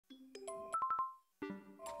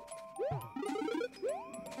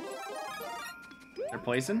They're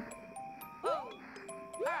poison?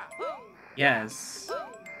 Yes.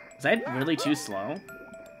 Is that really too slow?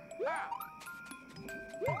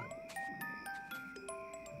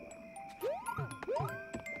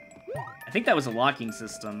 I think that was a locking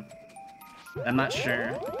system. I'm not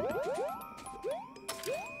sure.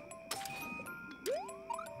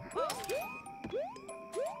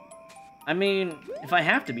 I mean, if I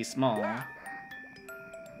have to be small...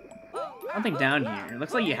 Something down here. It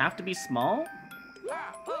looks like you have to be small?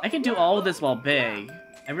 I can do all of this while big.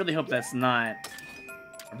 I really hope that's not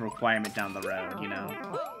a requirement down the road, you know?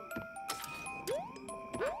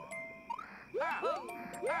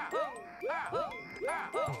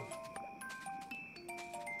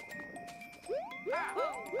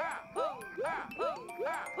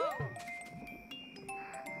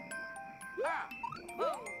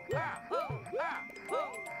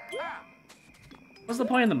 What's the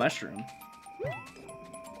point of the mushroom?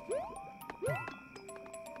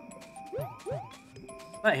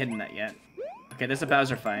 Not hitting that yet. Okay, there's a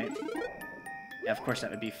Bowser fight. Yeah, of course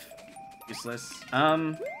that would be useless.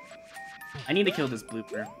 I need to kill this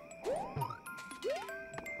blooper.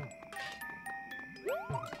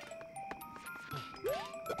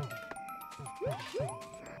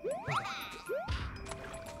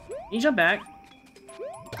 Can you jump back?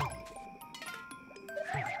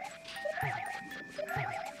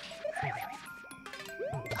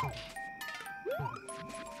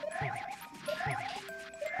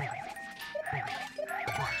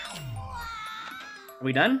 Are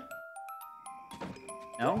we done?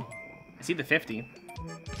 No? I see the 50.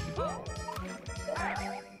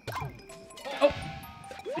 Oh!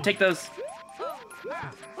 You take those.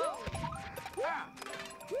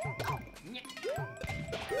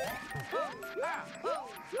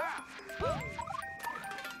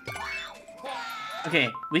 Okay,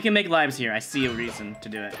 we can make lives here. I see a reason to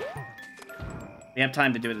do it. We have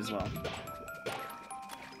time to do it as well.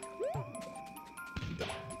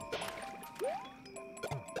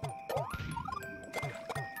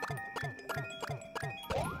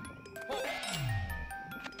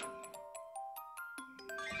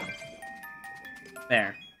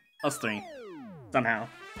 There. +3. Somehow.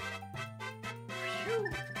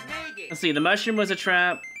 Let's see, the mushroom was a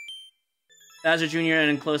trap. Bowser Jr.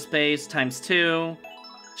 in close space, ×2.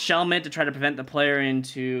 Shellmint to try to prevent the player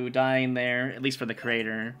into dying there, at least for the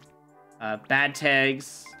creator. Bad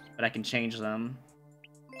tags, but I can change them.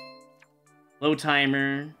 Low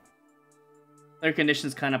timer. Clear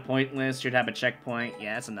conditions kind of pointless, should have a checkpoint.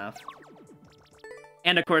 Yeah, that's enough.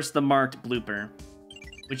 And of course the marked blooper,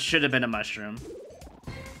 which should have been a mushroom.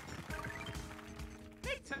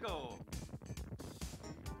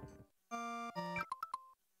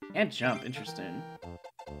 Can't jump, interesting.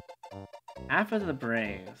 Half of the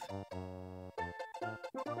brave.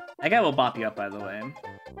 That guy will bop you up, by the way.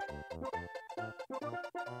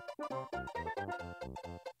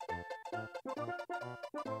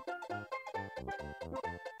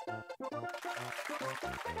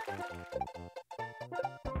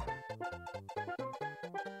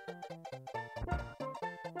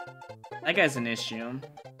 That guy's an issue.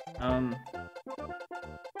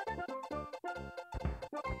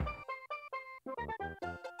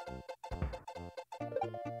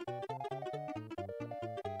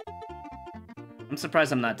 I'm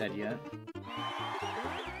surprised I'm not dead yet.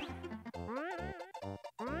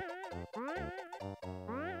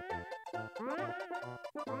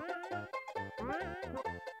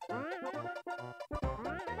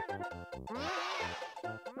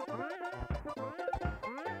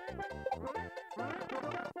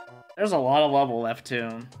 There's a lot of level left too.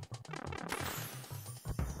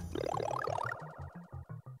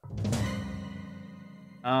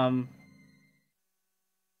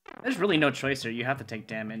 There's really no choice here. You have to take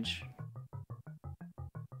damage.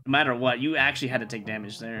 No matter what, you actually had to take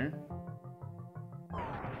damage there.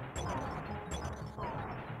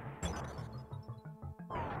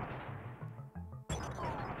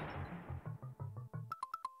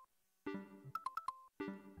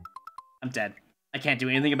 I'm dead. I can't do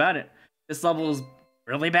anything about it. This level is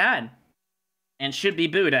really bad. And should be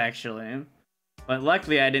booed, actually. But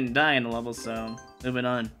luckily I didn't die in the level, so moving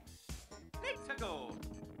on.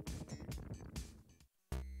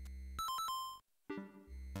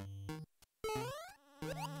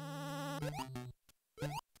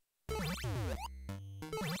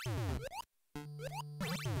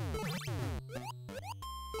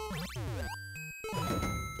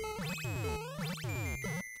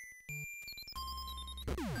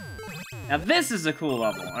 Now this is a cool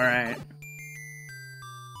level, alright.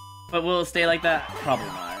 But will it stay like that? Probably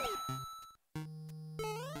not.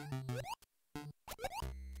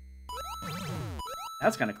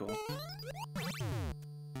 That's kind of cool.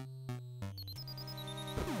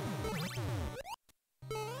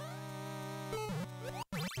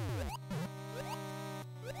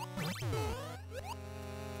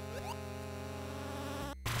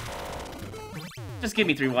 Just give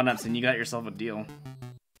me 3 1-ups and you got yourself a deal.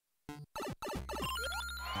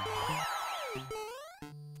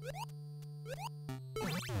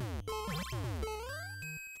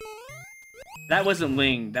 That wasn't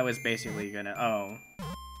winged, that was basically gonna... Oh.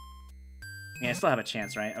 Yeah, I still have a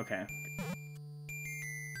chance, right? Okay.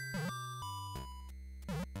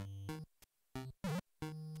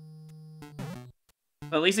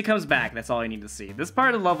 But at least it comes back, that's all I need to see. This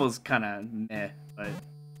part of the level is kinda meh, but...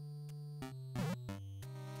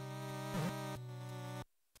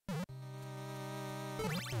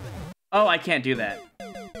 Oh, I can't do that.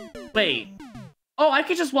 Wait. Oh, I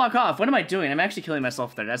could just walk off. What am I doing? I'm actually killing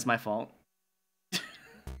myself there. That's my fault.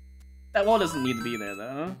 That wall doesn't need to be there,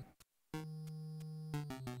 though.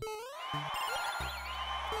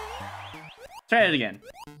 Try it again.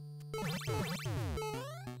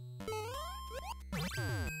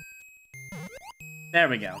 There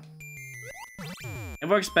we go. It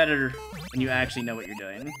works better when you actually know what you're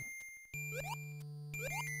doing.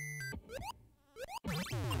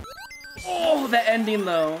 Oh, the ending,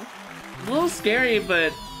 though. A little scary,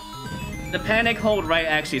 but the panic hold right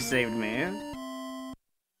actually saved me.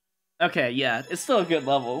 Okay, yeah, it's still a good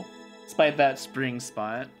level, despite that spring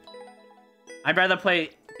spot. I'd rather play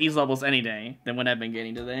these levels any day than what I've been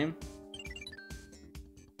getting today.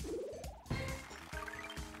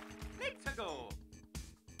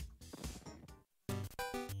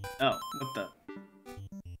 Oh, what the?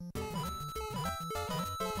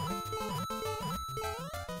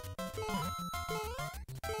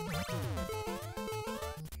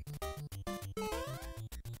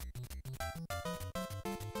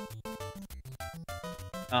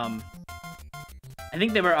 I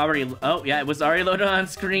think they were already... Oh, yeah, it was already loaded on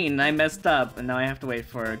screen, and I messed up, and now I have to wait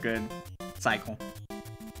for a good cycle.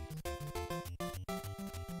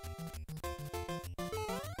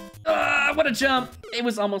 Ah, what a jump! It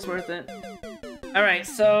was almost worth it. Alright,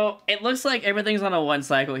 so it looks like everything's on a 1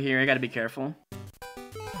 cycle here. I gotta be careful.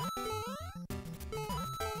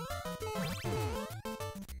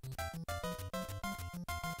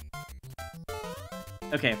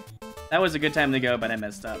 Okay, that was a good time to go, but I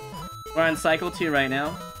messed up. We're on cycle 2 right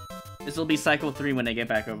now. This will be cycle 3 when I get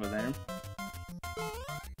back over there.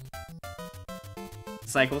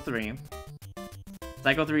 Cycle 3.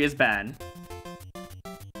 Cycle 3 is bad.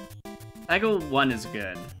 Cycle 1 is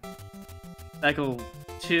good. Cycle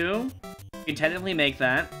 2, you can technically make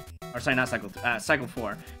that. Or sorry, not cycle 3, cycle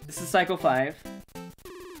 4. This is cycle 5.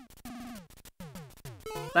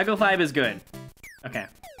 Cycle 5 is good. Okay.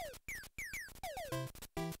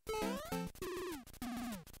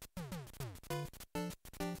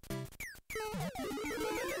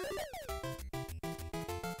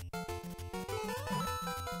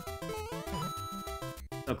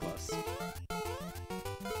 So close.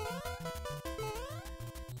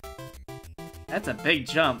 That's a big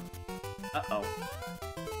jump. Uh-oh.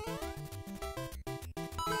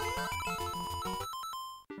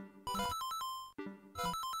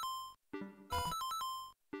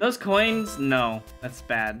 Those coins? No, that's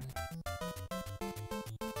bad.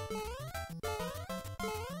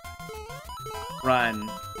 Run.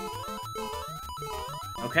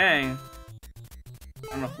 Okay. I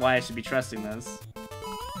don't know why I should be trusting this.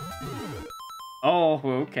 Oh,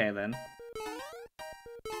 okay then.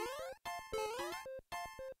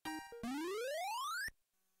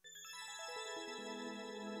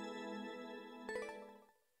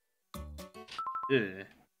 Ugh.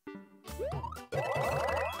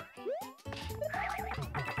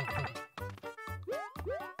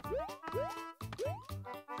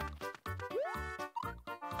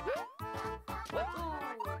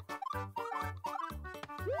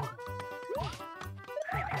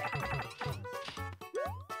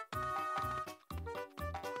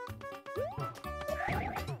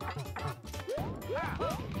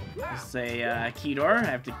 This is a key door I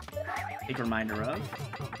have to take a reminder of.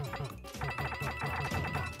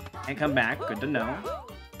 And come back, good to know.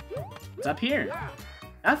 What's up here?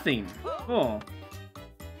 Nothing. Cool.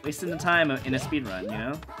 Wasting the time in a speedrun, you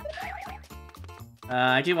know?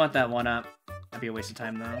 I do want that 1-up. That'd be a waste of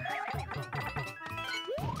time, though.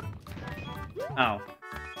 Oh.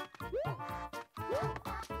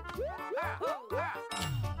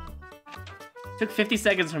 Took 50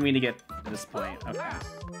 seconds for me to get to this point. Okay.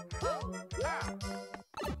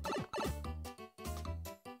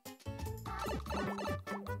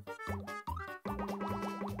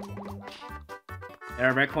 There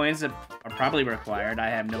are red coins that Or probably required, I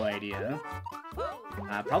have no idea.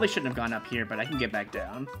 Probably shouldn't have gone up here, but I can get back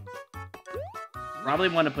down. Probably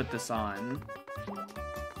want to put this on.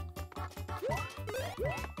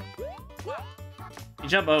 You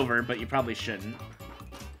jump over, but you probably shouldn't.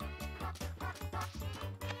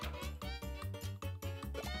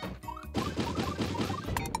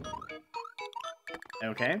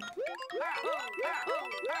 Okay.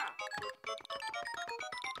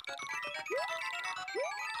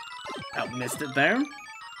 Oh, missed it there.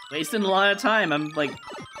 Wasting a lot of time. I'm like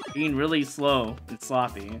being really slow and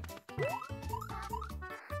sloppy.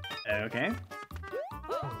 Okay.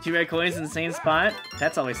 2 red coins in the same spot.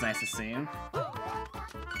 That's always nice to see.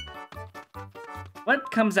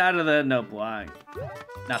 What comes out of the no block?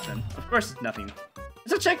 Nothing. Of course, nothing.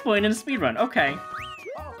 It's a checkpoint in a speedrun. Okay.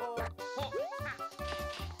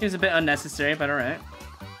 Seems a bit unnecessary, but alright.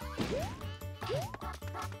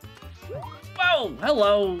 Whoa!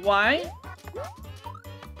 Hello! Why?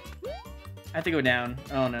 I have to go down.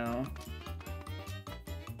 Oh no.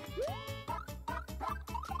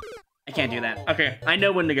 I can't do that. Okay, I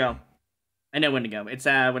know when to go. I know when to go. It's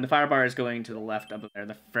when the fire bar is going to the left up there,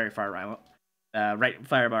 the very far right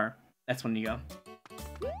fire bar. That's when you go.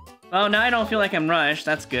 Well, now I don't feel like I'm rushed.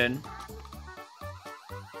 That's good.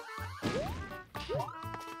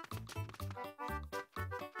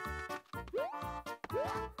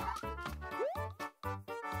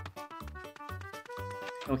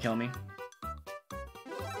 Don't kill me.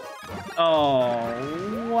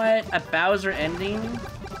 Oh, what? A Bowser ending?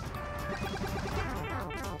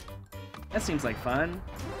 That seems like fun.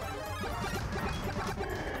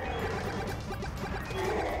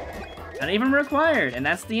 Not even required, and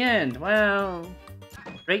that's the end. Wow.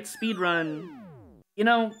 Great speedrun. You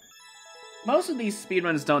know, most of these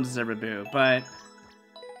speedruns don't deserve a boo, but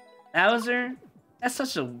Bowser, that's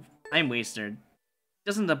such a time waster.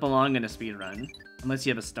 Doesn't belong in a speedrun, unless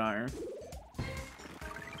you have a star.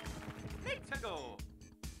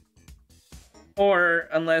 Or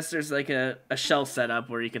unless there's like a shell setup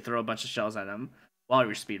where you could throw a bunch of shells at them while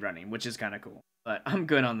you're speedrunning, which is kind of cool. But I'm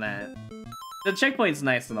good on that. The checkpoint's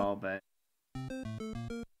nice and all, but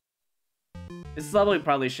this level we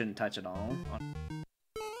probably shouldn't touch at all.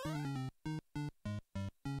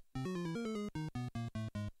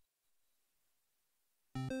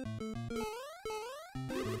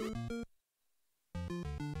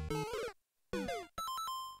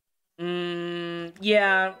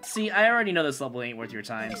 Yeah, see, I already know this level ain't worth your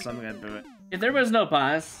time, so I'm gonna boo it. If there was no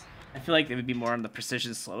boss, I feel like they would be more on the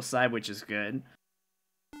precision slow side, which is good.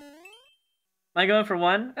 Am I going for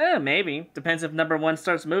 1? Maybe. Depends if number 1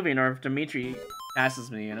 starts moving or if Dimitri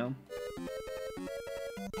passes me, you know?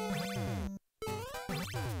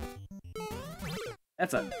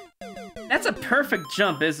 That's a perfect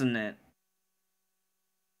jump, isn't it?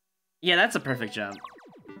 Yeah, that's a perfect jump.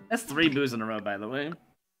 That's 3 boos in a row, by the way.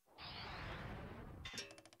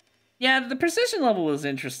 Yeah, the precision level was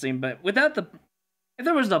interesting, but without the... If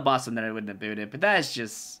there was no boss in there, I wouldn't have booed it, but that is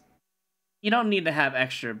just... You don't need to have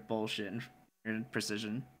extra bullshit in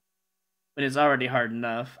precision. When it's already hard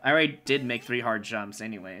enough. I already did make 3 hard jumps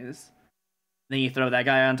anyways. Then you throw that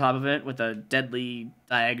guy on top of it with a deadly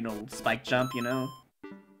diagonal spike jump, you know?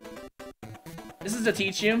 This is to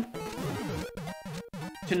teach you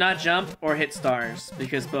to not jump or hit stars,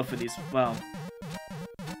 because both of these... Well...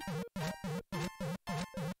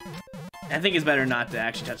 I think it's better not to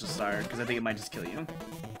actually touch a star, because I think it might just kill you.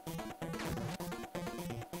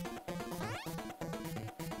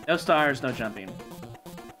 No stars, no jumping.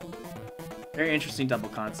 Very interesting double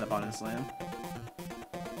concept, honestly.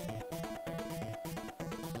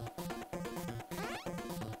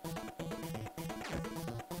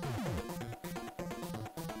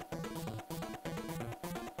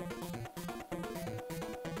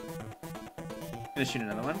 Gonna shoot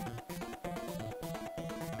another one.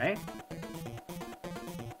 Right?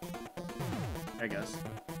 There it goes.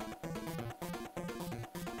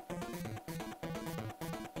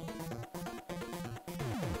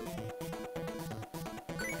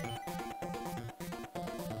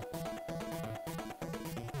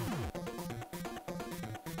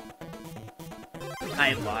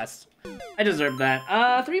 I lost. I deserve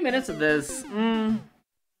that. 3 minutes of this.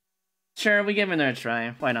 Sure, we give it another try.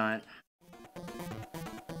 Why not?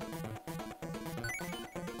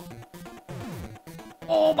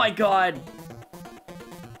 Oh my god!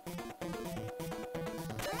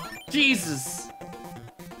 Jesus!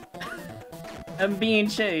 I'm being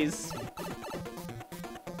chased.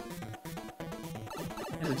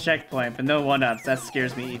 There's a checkpoint, but no 1-ups. That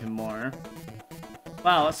scares me even more.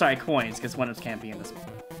 Well, sorry, coins, because 1-ups can't be in this one.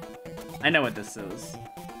 I know what this is.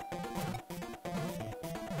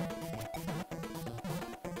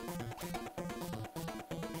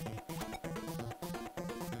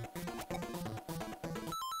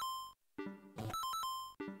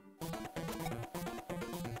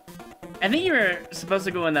 I think you were supposed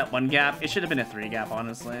to go in that 1 gap. It should have been a 3 gap,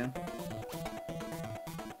 honestly.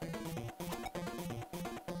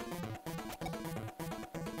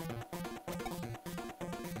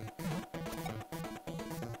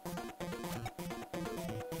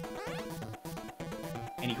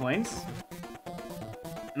 Any coins?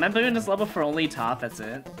 Am I doing this level for only top? That's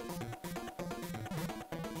it.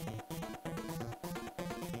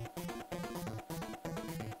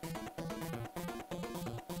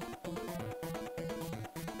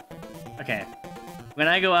 Okay. When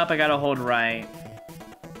I go up, I gotta hold right.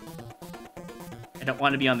 I don't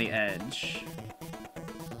want to be on the edge.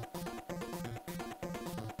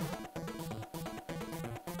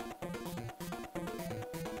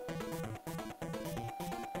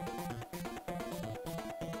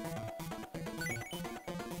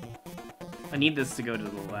 I need this to go to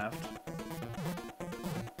the left.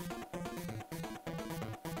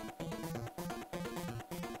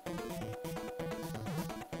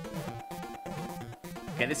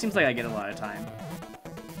 Okay, this seems like I get a lot of time.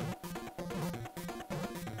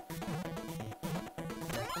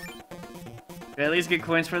 Do I at least get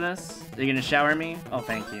coins for this? Are you gonna shower me? Oh,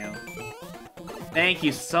 thank you. Thank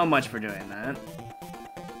you so much for doing that.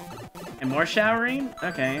 And more showering?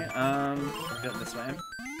 Okay, go this way.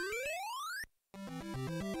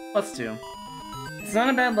 +2. It's not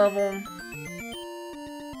a bad level.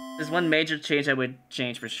 There's one major change I would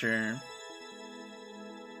change for sure.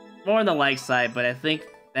 More on the like side, but I think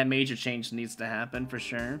that major change needs to happen for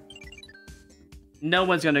sure. No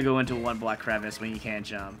one's gonna go into 1 block crevice when you can't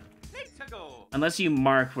jump. Unless you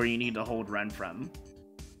mark where you need to hold run from.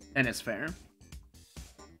 Then it's fair.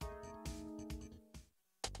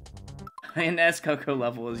 An S Coco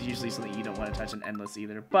level is usually something you don't want to touch in Endless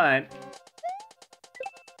either, but...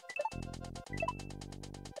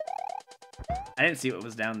 I didn't see what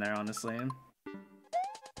was down there, honestly.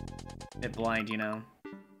 Bit blind, you know.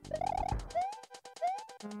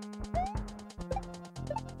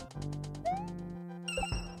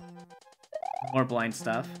 More blind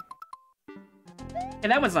stuff. Hey,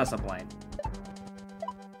 that one's not so blind.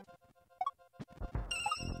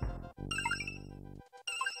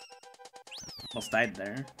 Almost died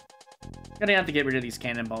there. Gonna have to get rid of these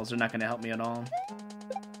cannonballs. They're not gonna help me at all.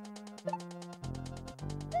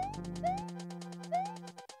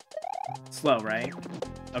 Slow, right?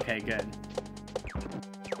 Okay, good.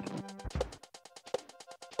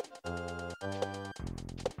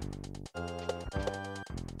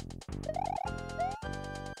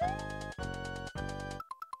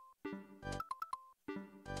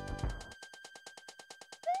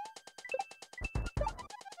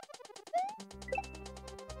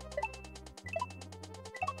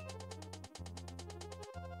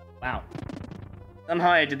 Wow.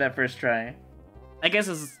 Somehow I did that first try. I guess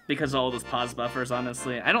it's because of all those pause buffers,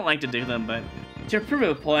 honestly. I don't like to do them, but to prove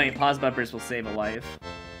a point, pause buffers will save a life.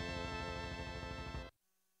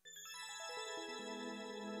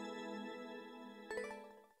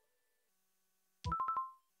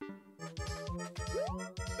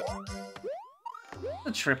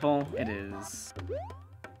 A triple? It is.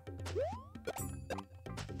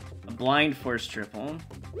 A blind force triple.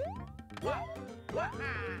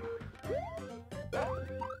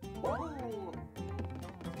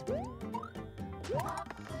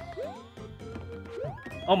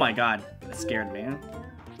 Oh my god, that scared me.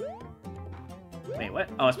 Wait, what?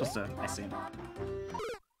 Oh, I was supposed to... I see.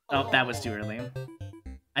 Oh, that was too early.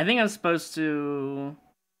 I think I'm supposed to...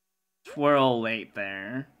 twirl late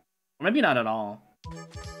there. Or maybe not at all.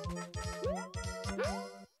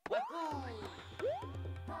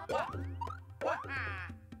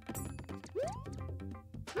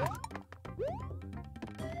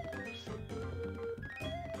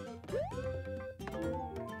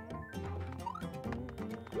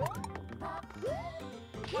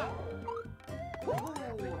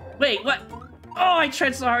 Wait, what? Oh, I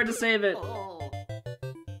tried so hard to save it.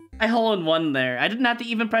 I hole-in-one there. I didn't have to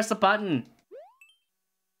even press the button.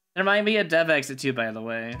 There might be a dev exit too, by the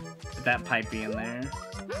way. With that pipe being there.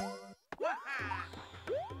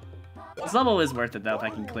 This level is worth it though if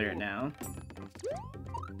I can clear it now.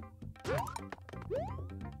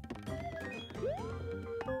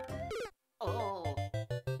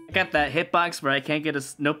 I got that hitbox where I can't get a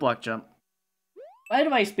note block jump. Why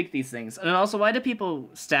do I speak these things? And also, why do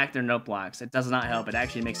people stack their note blocks? It does not help, it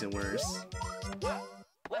actually makes it worse.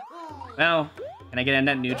 Well, can I get a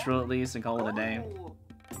net neutral at least and call it a day?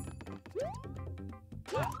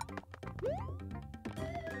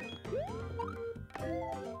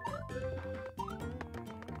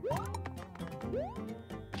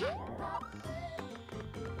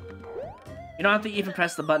 You don't have to even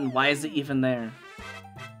press the button, why is it even there?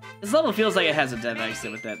 This level feels like it has a dev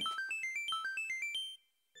exit with that.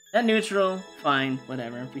 That neutral, fine,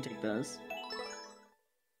 whatever, we take those.